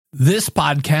This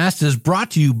podcast is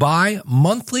brought to you by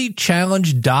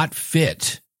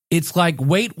monthlychallenge.fit. It's like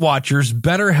Weight Watchers,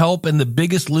 BetterHelp, and The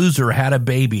Biggest Loser had a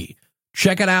baby.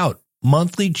 Check it out,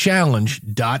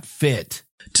 monthlychallenge.fit.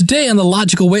 Today on the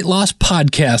Logical Weight Loss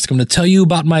Podcast, I'm going to tell you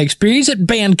about my experience at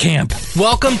band camp.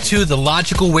 Welcome to the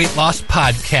Logical Weight Loss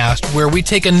Podcast, where we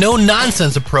take a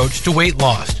no-nonsense approach to weight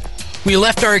loss. We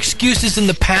left our excuses in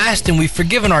the past and we've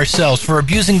forgiven ourselves for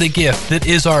abusing the gift that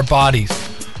is our bodies.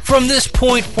 From this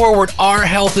point forward, our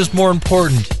health is more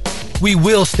important. We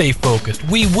will stay focused.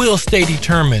 We will stay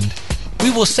determined.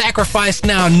 We will sacrifice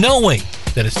now knowing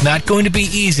that it's not going to be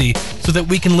easy so that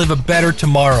we can live a better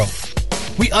tomorrow.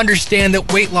 We understand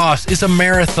that weight loss is a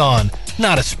marathon,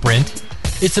 not a sprint.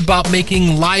 It's about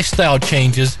making lifestyle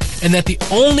changes and that the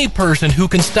only person who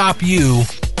can stop you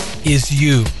is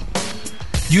you.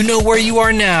 You know where you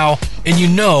are now and you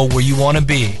know where you want to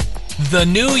be. The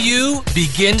new you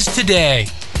begins today.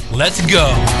 Let's go.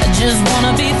 I just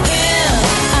wanna be thin.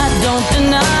 I don't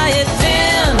deny it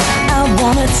thin. I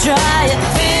wanna try it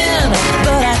thin,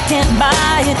 but I can't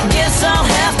buy it. Guess I'll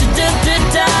have to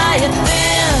diet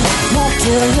thin. Won't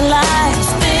kill your life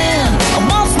thin. I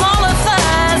want smaller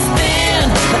thighs thin,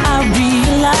 but I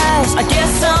realize I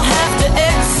guess I'll have to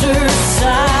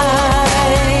exercise.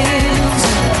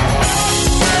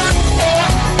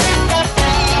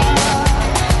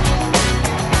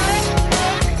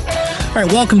 All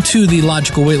right, welcome to the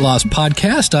Logical Weight Loss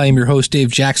Podcast. I am your host,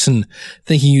 Dave Jackson.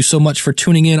 Thanking you so much for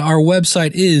tuning in. Our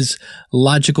website is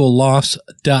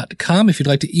logicalloss.com. If you'd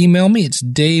like to email me, it's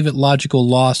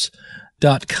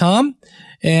dave@logicalloss.com.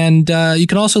 And you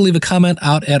can also leave a comment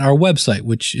out at our website,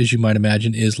 which, as you might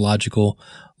imagine, is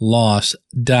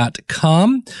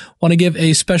logicalloss.com. Want to give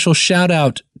a special shout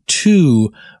out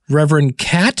to Reverend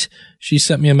Kat. She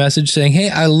sent me a message saying, "Hey,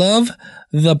 I love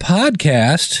the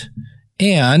podcast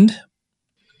and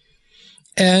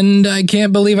I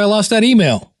can't believe I lost that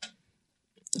email."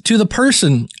 To the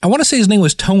person, I want to say his name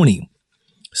was Tony,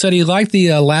 said he liked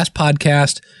the last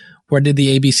podcast where I did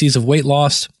the ABCs of weight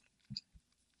loss,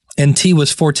 and T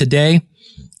was for today.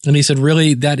 And he said,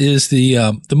 really, that is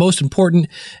the most important.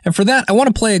 And for that, I want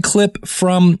to play a clip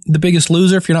from The Biggest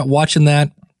Loser. If you're not watching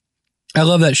that, I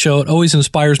love that show. It always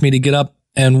inspires me to get up,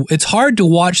 and it's hard to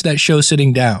watch that show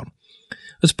sitting down.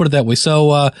 Let's put it that way.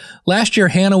 So last year,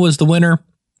 Hannah was the winner.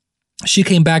 She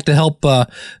came back to help the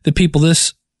people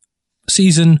this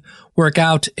season work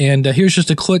out. And here's just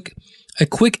a quick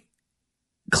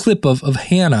clip of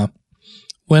Hannah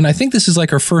when I think this is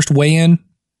like her first weigh-in.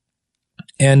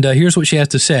 And here's what she has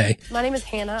to say. My name is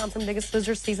Hannah. I'm from Biggest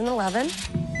Loser Season 11.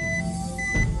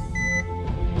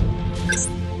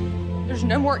 There's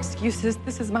no more excuses.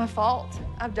 This is my fault.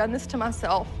 I've done this to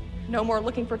myself. No more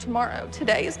looking for tomorrow.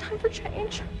 Today is time for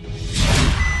change.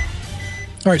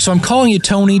 All right, so I'm calling you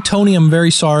Tony. Tony, I'm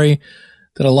very sorry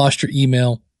that I lost your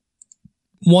email.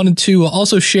 Wanted to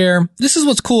also share, this is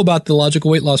what's cool about the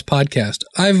Logical Weight Loss Podcast.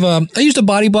 I used a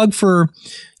body bug for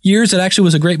years. It actually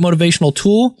was a great motivational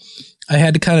tool. I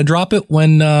had to kind of drop it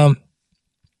when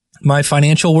my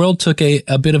financial world took a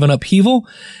bit of an upheaval,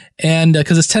 and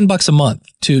because it's $10 a month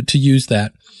to use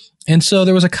that. And so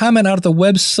there was a comment out at the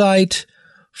website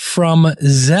from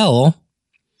Zell,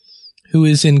 who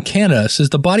is in Canada, says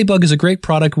the body bug is a great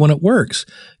product when it works.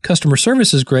 Customer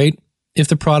service is great if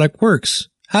the product works.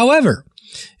 However,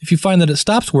 if you find that it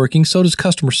stops working, so does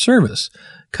customer service.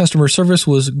 Customer service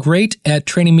was great at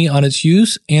training me on its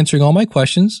use, answering all my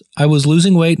questions. I was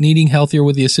losing weight and eating healthier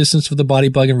with the assistance of the body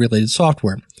bug and related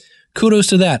software. Kudos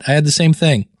to that. I had the same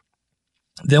thing.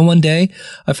 Then one day,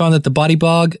 I found that the body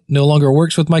bug no longer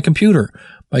works with my computer.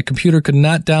 My computer could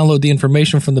not download the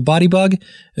information from the body bug.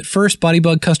 At first, body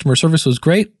bug customer service was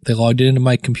great. They logged into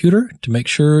my computer to make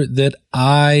sure that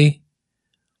I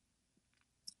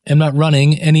am not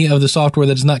running any of the software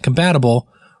that is not compatible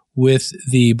with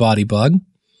the body bug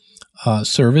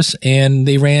service, and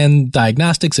they ran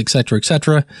diagnostics, etc.,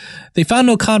 etc. They found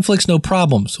no conflicts, no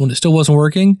problems. When it still wasn't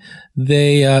working,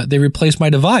 they replaced my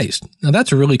device. Now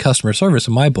that's a really customer service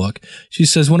in my book. She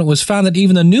says when it was found that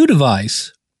even the new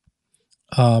device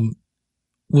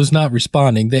was not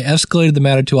responding, they escalated the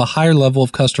matter to a higher level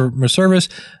of customer service.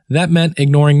 That meant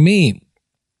ignoring me.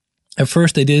 At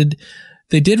first, they did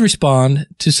respond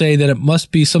to say that it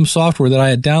must be some software that I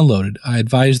had downloaded. I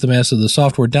advised them as to the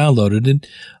software downloaded, and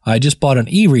I just bought an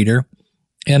e-reader,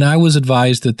 and I was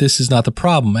advised that this is not the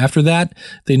problem. After that,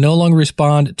 they no longer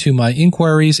respond to my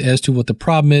inquiries as to what the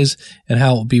problem is and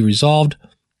how it will be resolved.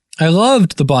 I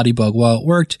loved the body bug while it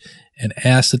worked and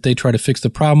asked that they try to fix the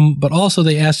problem, but also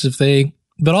after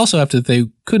they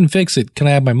couldn't fix it, can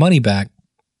I have my money back?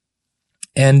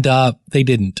 And they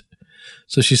didn't.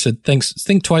 So she said, thanks.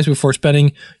 Think twice before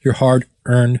spending your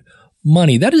hard-earned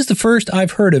money. That is the first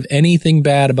I've heard of anything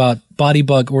bad about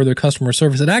Bodybug or their customer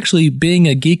service. And actually, being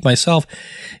a geek myself,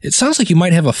 it sounds like you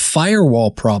might have a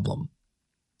firewall problem,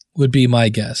 would be my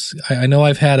guess. I know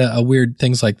I've had a weird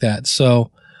things like that. So,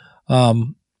 at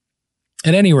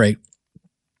any rate,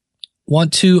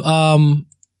 want to,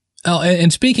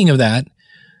 and speaking of that,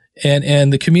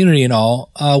 and the community and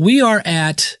all, we are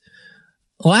at,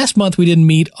 last month we didn't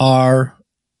meet our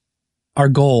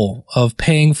goal of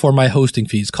paying for my hosting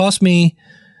fees. Cost me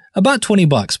about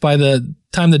 $20 by the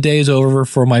time the day is over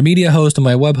for my media host and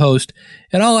my web host.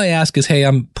 And all I ask is, hey,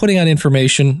 I'm putting out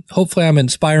information. Hopefully I'm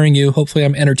inspiring you. Hopefully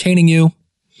I'm entertaining you.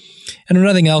 And if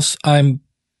nothing else, I'm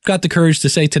got the courage to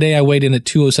say today I weighed in at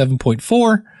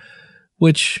 207.4,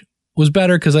 which was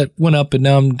better because I went up and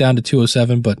now I'm down to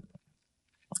 207, but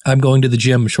I'm going to the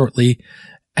gym shortly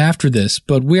after this,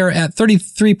 but we are at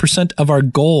 33% of our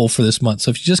goal for this month.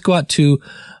 So if you just go out to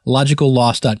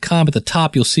logicalloss.com, at the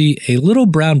top, you'll see a little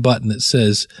brown button that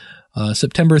says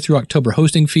September through October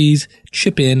hosting fees.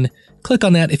 Chip in, click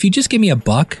on that. If you just give me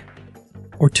 $1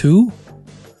 or $2,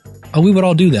 we would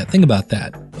all do that. Think about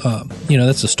that.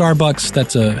 That's a Starbucks,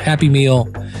 that's a Happy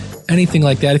Meal, anything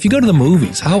like that. If you go to the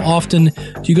movies, how often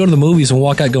do you go to the movies and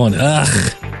walk out going,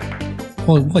 ugh?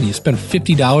 Well, what do you spend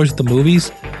 $50 at the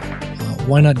movies?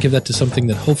 Why not give that to something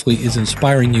that hopefully is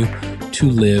inspiring you to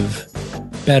live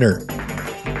better?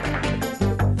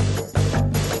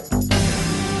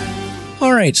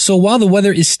 All right, so while the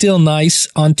weather is still nice,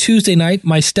 on Tuesday night,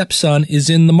 my stepson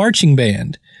is in the marching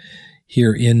band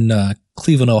here in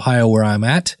Cleveland, Ohio, where I'm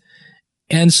at.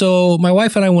 And so my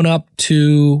wife and I went up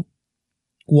to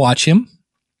watch him.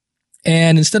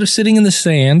 And instead of sitting in the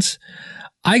stands,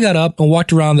 I got up and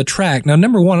walked around the track. Now,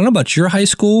 number one, I don't know about your high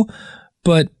school,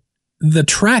 but the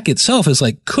track itself is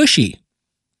like cushy.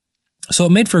 So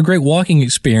it made for a great walking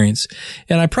experience.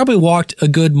 And I probably walked a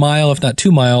good mile, if not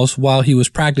 2 miles, while he was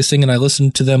practicing, and I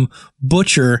listened to them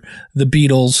butcher the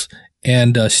Beatles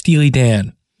and Steely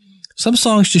Dan. Some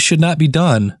songs just should not be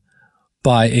done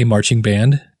by a marching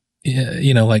band,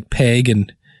 like Peg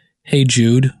and Hey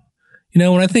Jude.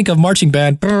 When I think of marching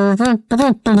band,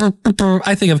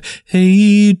 I think of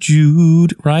Hey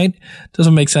Jude, right?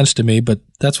 Doesn't make sense to me, but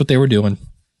that's what they were doing.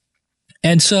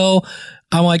 And so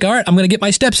I'm like, all right, I'm going to get my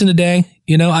steps in today.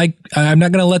 I'm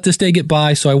not going to let this day get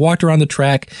by. So I walked around the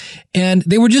track and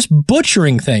they were just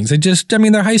butchering things.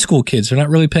 They're high school kids. They're not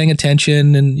really paying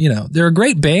attention. And, they're a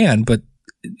great band, but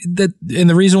and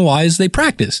the reason why is they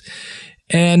practice.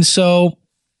 And so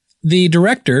the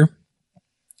director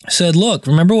said, look,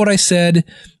 remember what I said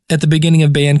at the beginning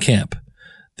of band camp,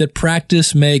 that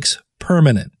practice makes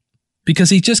permanent.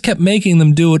 Because he just kept making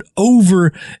them do it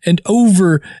over and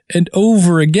over and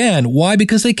over again. Why?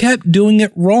 Because they kept doing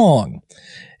it wrong.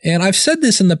 And I've said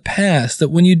this in the past, that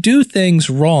when you do things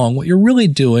wrong, what you're really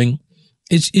doing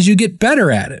is you get better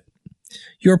at it.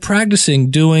 You're practicing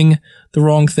doing the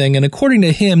wrong thing. And according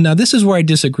to him, now this is where I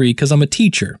disagree because I'm a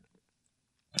teacher.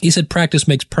 He said practice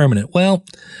makes permanent. Well,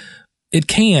 it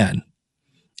can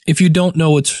if you don't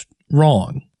know it's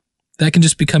wrong. That can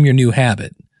just become your new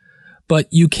habit. But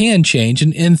you can change,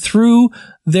 and through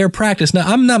their practice. Now,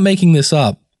 I'm not making this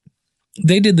up.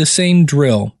 They did the same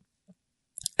drill,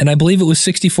 and I believe it was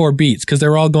 64 beats, because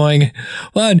they're all going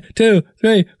 1, 2,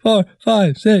 3, 4,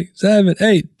 5, 6, 7,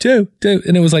 8, 2, 2,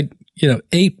 and it was like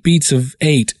 8 beats of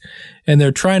 8, and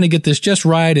they're trying to get this just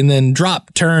right, and then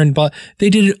drop, turn, but they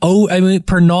did it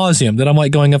per nauseum. That I'm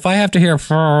like going, if I have to hear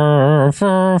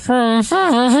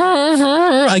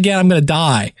again, I'm going to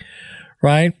die,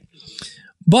 right?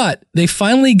 But they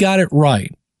finally got it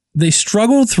right. They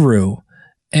struggled through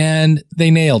and they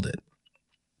nailed it.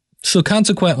 So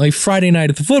consequently, Friday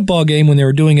night at the football game, when they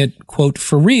were doing it, quote,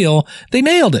 for real, they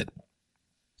nailed it.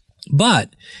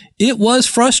 But it was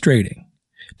frustrating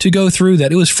to go through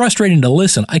that. It was frustrating to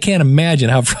listen. I can't imagine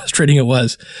how frustrating it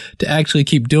was to actually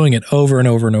keep doing it over and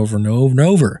over and over and over and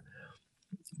over.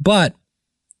 But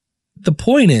the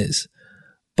point is,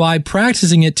 by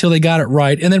practicing it till they got it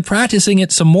right and then practicing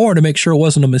it some more to make sure it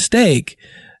wasn't a mistake,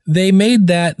 they made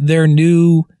that their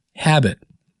new habit.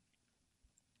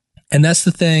 And that's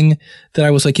the thing that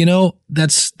I was like,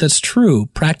 that's true.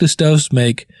 Practice does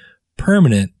make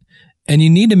permanent, and you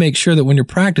need to make sure that when you're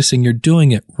practicing, you're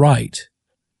doing it right.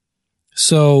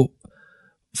 So,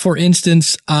 for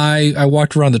instance, I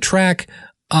walked around the track.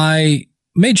 I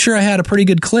made sure I had a pretty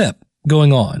good clip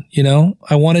going on.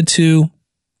 I wanted to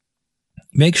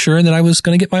make sure that I was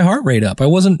going to get my heart rate up. I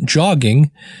wasn't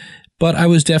jogging, but I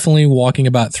was definitely walking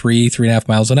about 3.5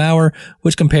 miles an hour,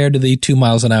 which compared to the 2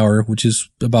 miles an hour, which is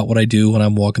about what I do when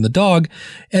I'm walking the dog.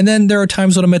 And then there are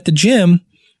times when I'm at the gym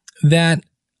that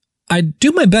I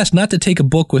do my best not to take a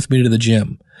book with me to the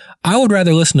gym. I would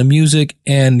rather listen to music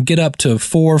and get up to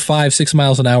 4, 5, 6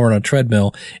 miles an hour on a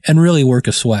treadmill and really work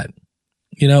a sweat.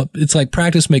 You know, it's like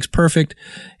practice makes perfect,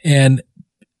 and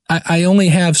I only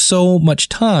have so much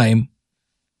time.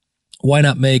 Why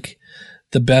not make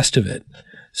the best of it?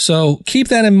 So keep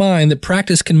that in mind, that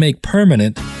practice can make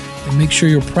permanent, and make sure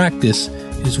your practice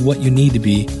is what you need to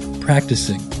be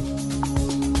practicing.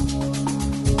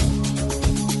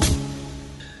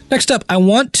 Next up, I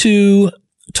want to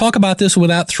talk about this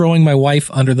without throwing my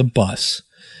wife under the bus.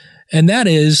 And that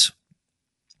is,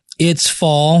 it's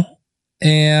fall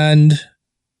and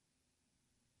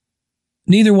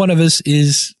neither one of us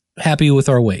is happy with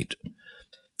our weight.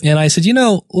 And I said,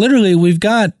 literally, we've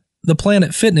got the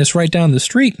Planet Fitness right down the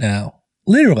street now.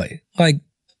 Literally, like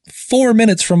 4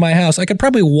 minutes from my house. I could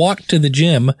probably walk to the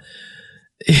gym,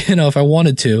 if I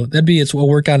wanted to. That'd be a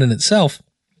workout in itself.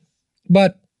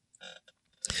 But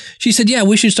she said, yeah,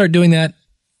 we should start doing that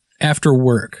after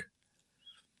work.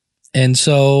 And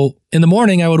so in the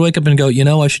morning, I would wake up and go,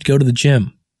 I should go to the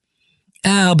gym.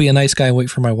 I'll be a nice guy and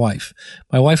wait for my wife.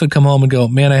 My wife would come home and go,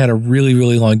 man, I had a really,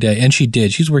 really long day. And she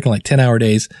did. She's working like 10-hour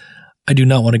days. I do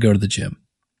not want to go to the gym.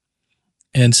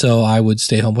 And so I would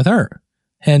stay home with her.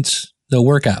 Hence the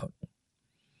workout.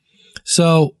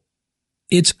 So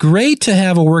it's great to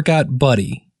have a workout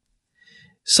buddy,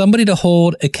 somebody to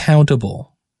hold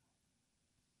accountable.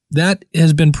 That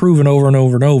has been proven over and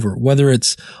over and over, whether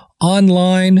it's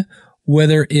online,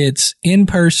 whether it's in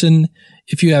person.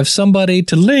 If you have somebody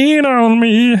to lean on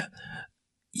me,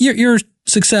 your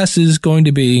success is going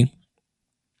to be,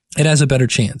 it has a better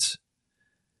chance.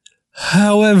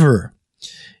 However,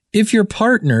 if your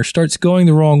partner starts going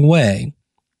the wrong way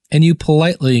and you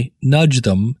politely nudge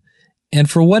them, and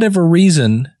for whatever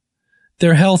reason,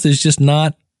 their health is just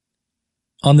not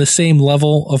on the same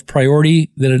level of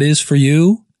priority that it is for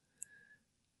you,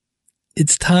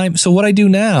 it's time. So what I do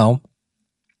now,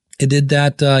 I did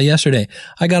that yesterday.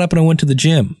 I got up and I went to the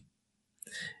gym,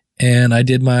 and I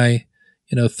did my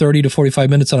 30 to 45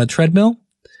 minutes on a treadmill.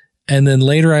 And then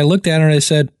later I looked at her and I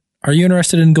said, are you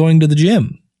interested in going to the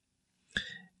gym?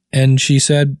 And she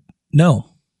said, no.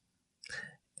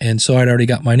 And so I'd already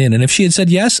got mine in. And if she had said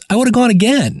yes, I would have gone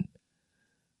again,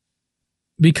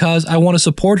 because I want to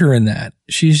support her in that.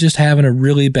 She's just having a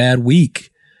really bad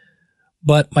week.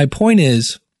 But my point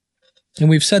is, and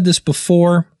we've said this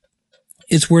before,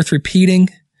 it's worth repeating.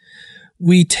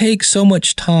 We take so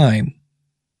much time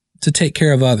to take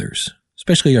care of others,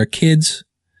 especially our kids,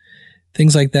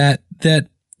 things like that, that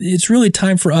it's really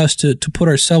time for us to put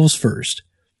ourselves first.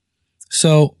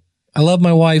 So I love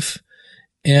my wife,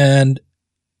 and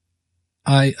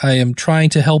I am trying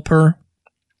to help her.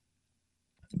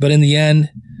 But in the end,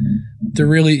 there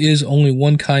really is only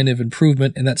one kind of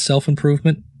improvement, and that's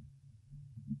self-improvement.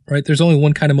 Right? There's only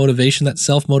one kind of motivation, that's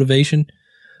self-motivation.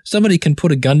 Somebody can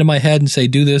put a gun to my head and say,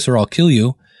 do this or I'll kill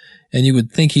you. And you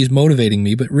would think he's motivating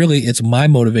me, but really it's my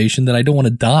motivation that I don't want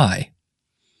to die.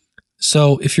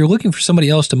 So if you're looking for somebody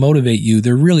else to motivate you,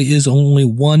 there really is only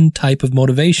one type of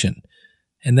motivation,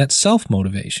 and that's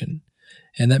self-motivation.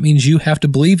 And that means you have to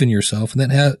believe in yourself, and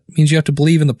that means you have to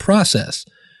believe in the process.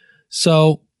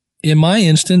 So in my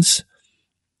instance,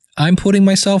 I'm putting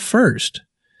myself first,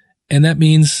 and that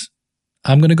means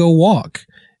I'm going to go walk,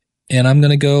 and I'm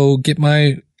going to go get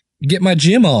my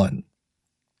gym on,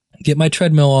 get my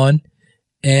treadmill on.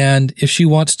 And if she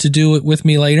wants to do it with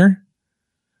me later,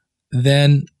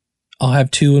 then I'll have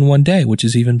 2 in one day, which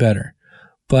is even better.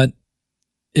 But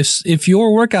if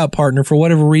your workout partner, for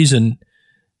whatever reason,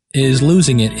 is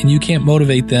losing it and you can't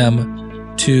motivate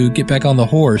them to get back on the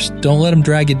horse, don't let them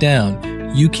drag you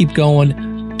down. You keep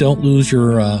going. Don't lose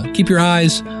keep your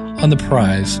eyes on the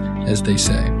prize, as they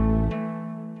say.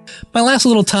 My last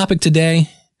little topic today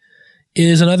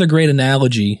is another great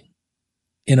analogy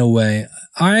in a way.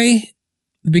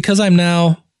 Because I'm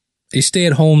now a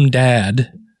stay-at-home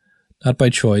dad, not by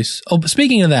choice. Oh, but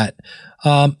speaking of that,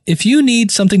 if you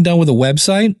need something done with a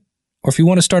website, or if you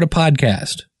want to start a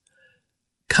podcast,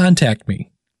 contact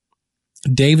me.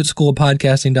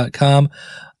 Dave@schoolofpodcasting.com.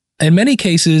 In many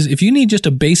cases, if you need just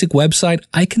a basic website,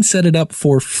 I can set it up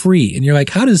for free. And you're like,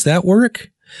 how does that work?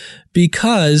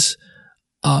 Because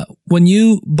when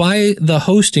you buy the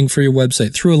hosting for your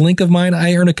website through a link of mine,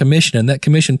 I earn a commission, and that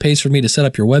commission pays for me to set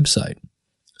up your website.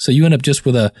 So you end up just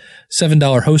with a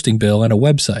 $7 hosting bill and a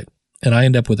website, and I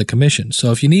end up with a commission.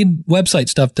 So if you need website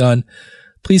stuff done,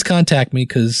 please contact me,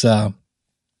 because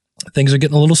things are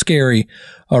getting a little scary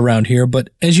around here. But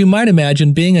as you might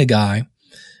imagine, being a guy,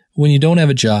 when you don't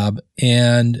have a job,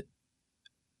 and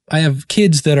I have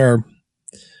kids that are,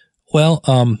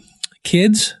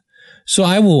 kids. So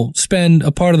I will spend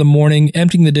a part of the morning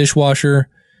emptying the dishwasher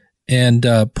and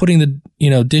putting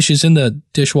the dishes in the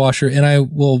dishwasher, and I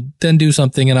will then do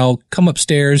something, and I'll come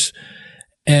upstairs,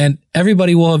 and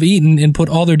everybody will have eaten and put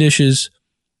all their dishes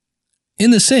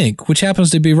in the sink, which happens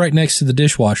to be right next to the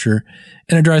dishwasher,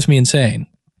 and it drives me insane.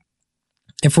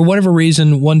 And for whatever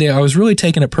reason, one day I was really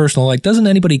taking it personal. Like, doesn't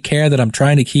anybody care that I'm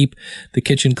trying to keep the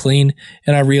kitchen clean?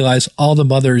 And I realize all the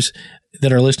mothers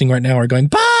that are listening right now are going,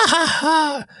 bah, ha,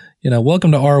 ha.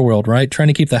 Welcome to our world, right? Trying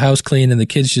to keep the house clean and the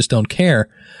kids just don't care.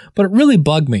 But it really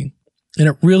bugged me, and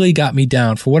it really got me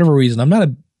down for whatever reason. I'm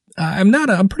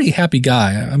a pretty happy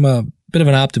guy. I'm a bit of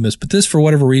an optimist, but this, for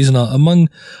whatever reason, among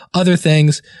other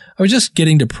things, I was just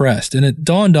getting depressed. And it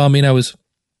dawned on me, and I was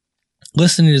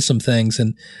listening to some things,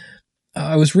 and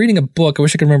I was reading a book. I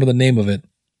wish I could remember the name of it.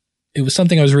 It was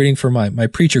something I was reading for my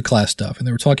preacher class stuff. And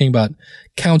they were talking about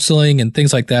counseling and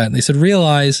things like that. And they said,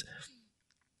 realize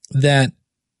that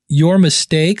your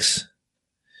mistakes,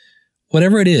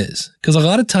 whatever it is, because a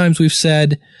lot of times we've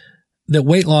said that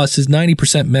weight loss is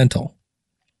 90% mental.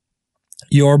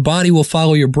 Your body will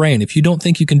follow your brain. If you don't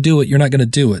think you can do it, you're not going to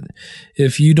do it.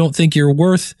 If you don't think you're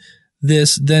worth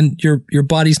this, then your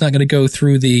body's not going to go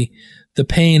through the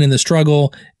pain and the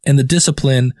struggle and the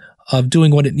discipline of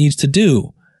doing what it needs to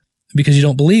do because you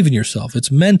don't believe in yourself.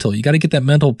 It's mental. You got to get that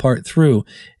mental part through.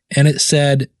 And it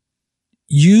said,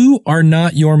 you are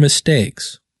not your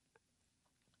mistakes.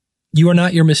 You are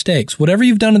not your mistakes. Whatever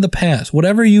you've done in the past,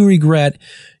 whatever you regret,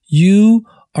 you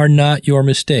are not your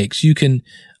mistakes. You can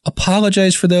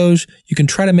apologize for those. You can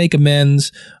try to make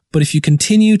amends. But if you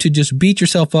continue to just beat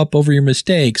yourself up over your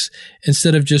mistakes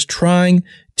instead of just trying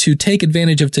to take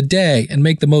advantage of today and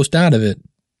make the most out of it,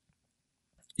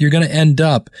 you're going to end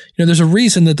up, there's a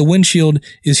reason that the windshield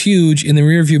is huge and the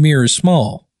rearview mirror is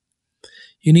small.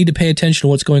 You need to pay attention to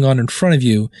what's going on in front of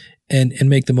you and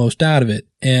make the most out of it.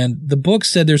 And the book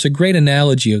said there's a great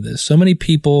analogy of this. So many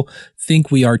people think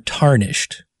we are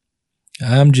tarnished.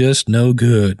 I'm just no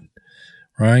good,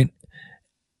 right?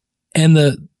 And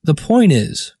the point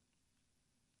is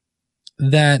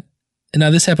that, and now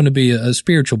this happened to be a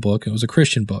spiritual book. It was a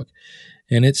Christian book.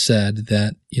 And it said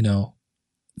that,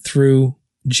 through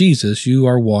Jesus, you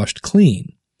are washed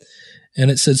clean.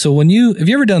 And it said, so have you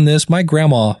ever done this? My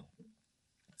grandma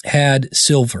had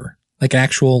silver,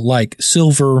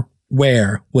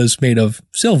 silverware was made of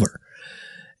silver.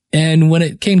 And when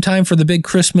it came time for the big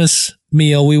Christmas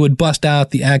meal, we would bust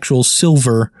out the actual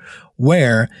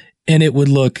silverware, and it would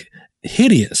look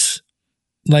hideous,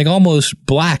 like almost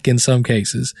black in some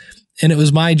cases. And it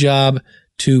was my job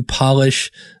to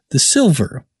polish the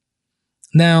silver.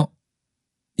 Now,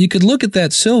 you could look at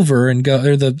that silver and go,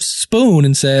 or the spoon,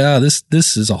 and say,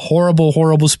 this is a horrible,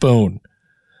 horrible spoon.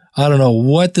 I don't know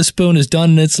what the spoon has done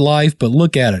in its life, but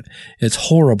look at it. It's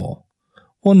horrible.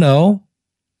 Well, no.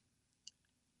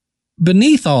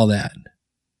 Beneath all that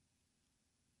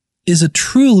is a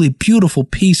truly beautiful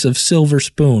piece of silver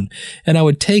spoon. And I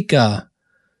would take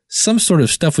some sort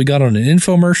of stuff we got on an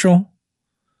infomercial.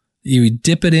 You would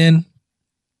dip it in,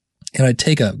 and I'd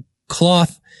take a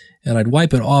cloth and I'd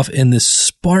wipe it off, and this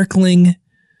sparkling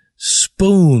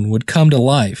spoon would come to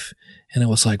life. And it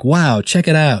was like, wow, check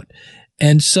it out.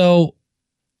 And so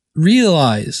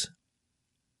realize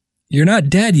you're not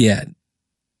dead yet.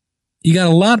 You got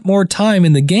a lot more time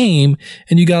in the game,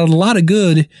 and you got a lot of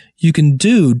good you can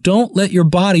do. Don't let your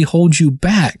body hold you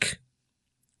back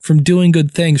from doing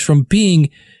good things, from being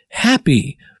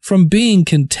happy, from being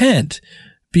content,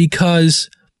 because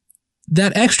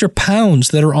that extra pounds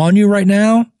that are on you right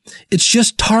now, it's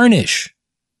just tarnish.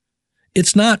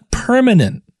 It's not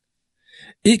permanent.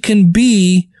 It can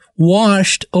be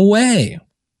washed away.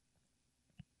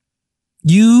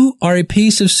 You are a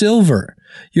piece of silver.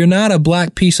 You're not a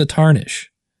black piece of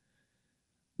tarnish.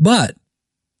 But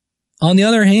on the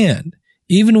other hand,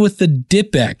 even with the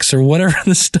Dip-X or whatever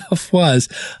the stuff was,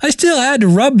 I still had to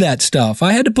rub that stuff.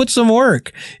 I had to put some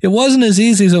work. It wasn't as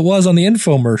easy as it was on the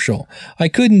infomercial. I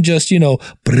couldn't just,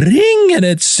 bring and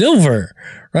it's silver,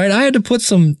 right? I had to put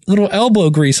some little elbow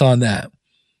grease on that.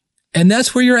 And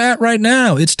that's where you're at right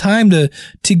now. It's time to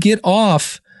get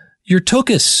off your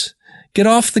tuchus. Get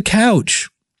off the couch.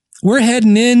 We're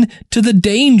heading in to the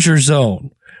danger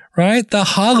zone, right? The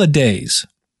holidays.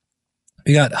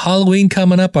 We got Halloween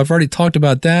coming up. I've already talked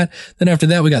about that. Then after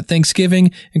that, we got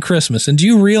Thanksgiving and Christmas. And do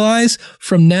you realize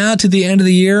from now to the end of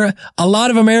the year, a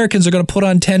lot of Americans are going to put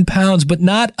on 10 pounds, but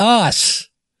not us.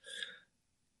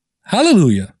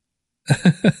 Hallelujah.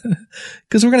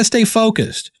 Because we're going to stay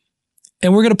focused.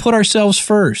 And we're going to put ourselves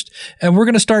first. And we're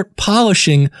going to start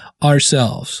polishing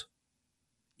ourselves.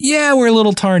 Yeah, we're a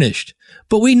little tarnished.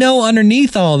 But we know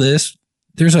underneath all this,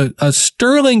 There's a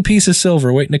sterling piece of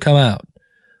silver waiting to come out.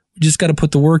 We just got to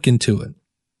put the work into it.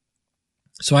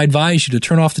 So I advise you to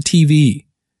turn off the TV.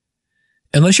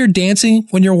 Unless you're dancing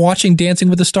when you're watching Dancing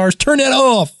with the Stars, turn that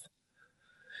off.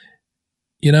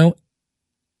 You know,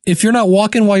 if you're not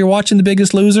walking while you're watching The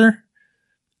Biggest Loser,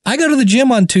 I go to the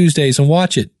gym on Tuesdays and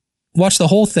watch it. Watch the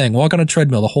whole thing. Walk on a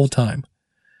treadmill the whole time.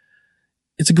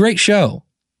 It's a great show.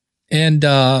 And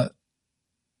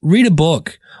read a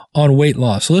book on weight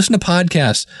loss. Listen to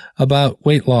podcasts about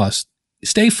weight loss.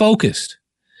 Stay focused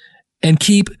and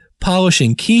keep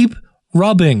polishing. Keep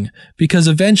rubbing, because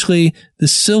eventually the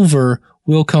silver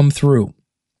will come through.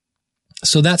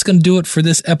 So that's going to do it for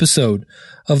this episode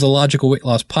of the Logical Weight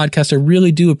Loss Podcast. I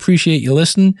really do appreciate you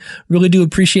listening. Really do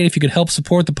appreciate if you could help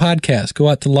support the podcast. Go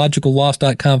out to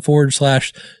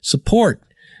logicalloss.com/support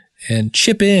and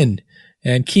chip in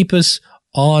and keep us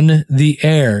on the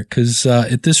air. Cause,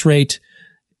 at this rate,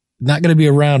 not going to be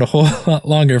around a whole lot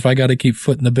longer if I got to keep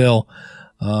footing the bill.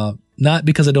 Not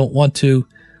because I don't want to,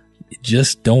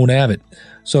 just don't have it.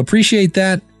 So appreciate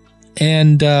that.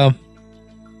 And,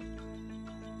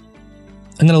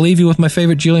 I'm going to leave you with my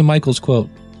favorite Jillian Michaels quote.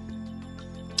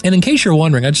 And in case you're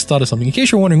wondering, I just thought of something. In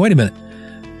case you're wondering, wait a minute.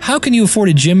 How can you afford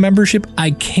a gym membership?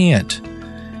 I can't.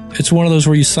 It's one of those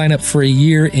where you sign up for a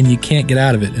year and you can't get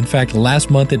out of it. In fact, last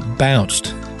month it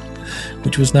bounced,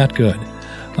 which was not good.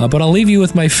 But I'll leave you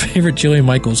with my favorite Jillian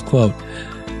Michaels quote.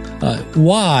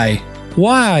 Why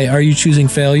are you choosing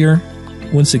failure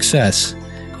when success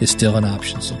is still an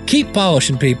option? So keep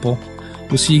polishing, people.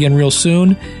 We'll see you again real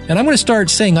soon. And I'm going to start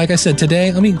saying, like I said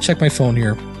today, let me check my phone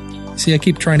here. See, I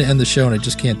keep trying to end the show and I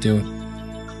just can't do it.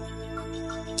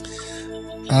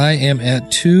 I am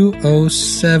at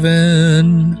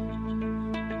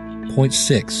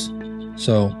 207.6.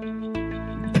 So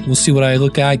we'll see what I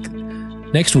look like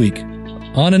next week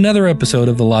on another episode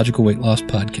of the Logical Weight Loss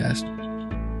Podcast.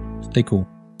 Stay cool.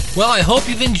 Well, I hope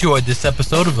you've enjoyed this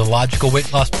episode of the Logical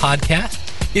Weight Loss Podcast.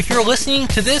 If you're listening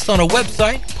to this on a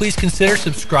website, please consider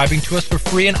subscribing to us for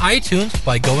free in iTunes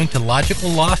by going to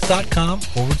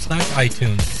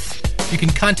logicalloss.com/iTunes. You can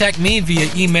contact me via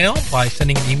email by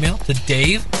sending an email to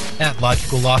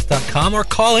dave@logicalloss.com or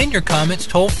call in your comments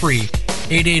toll free,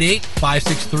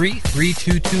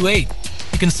 888-563-3228.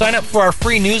 You can sign up for our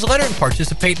free newsletter and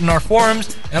participate in our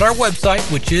forums at our website,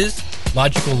 which is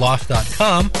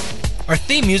logicalloss.com. Our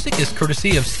theme music is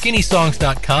courtesy of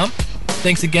skinnysongs.com.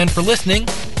 Thanks again for listening.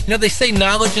 You know, they say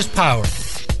knowledge is power.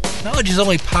 Knowledge is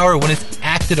only power when it's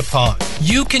acted upon.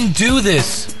 You can do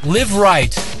this. Live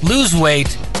right. Lose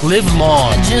weight. Live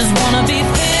long. I just wanna be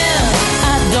thin.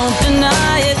 I don't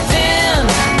deny it. Thin.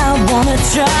 I wanna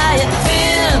try it.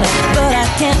 Thin. But I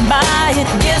can't buy it.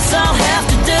 Guess I'll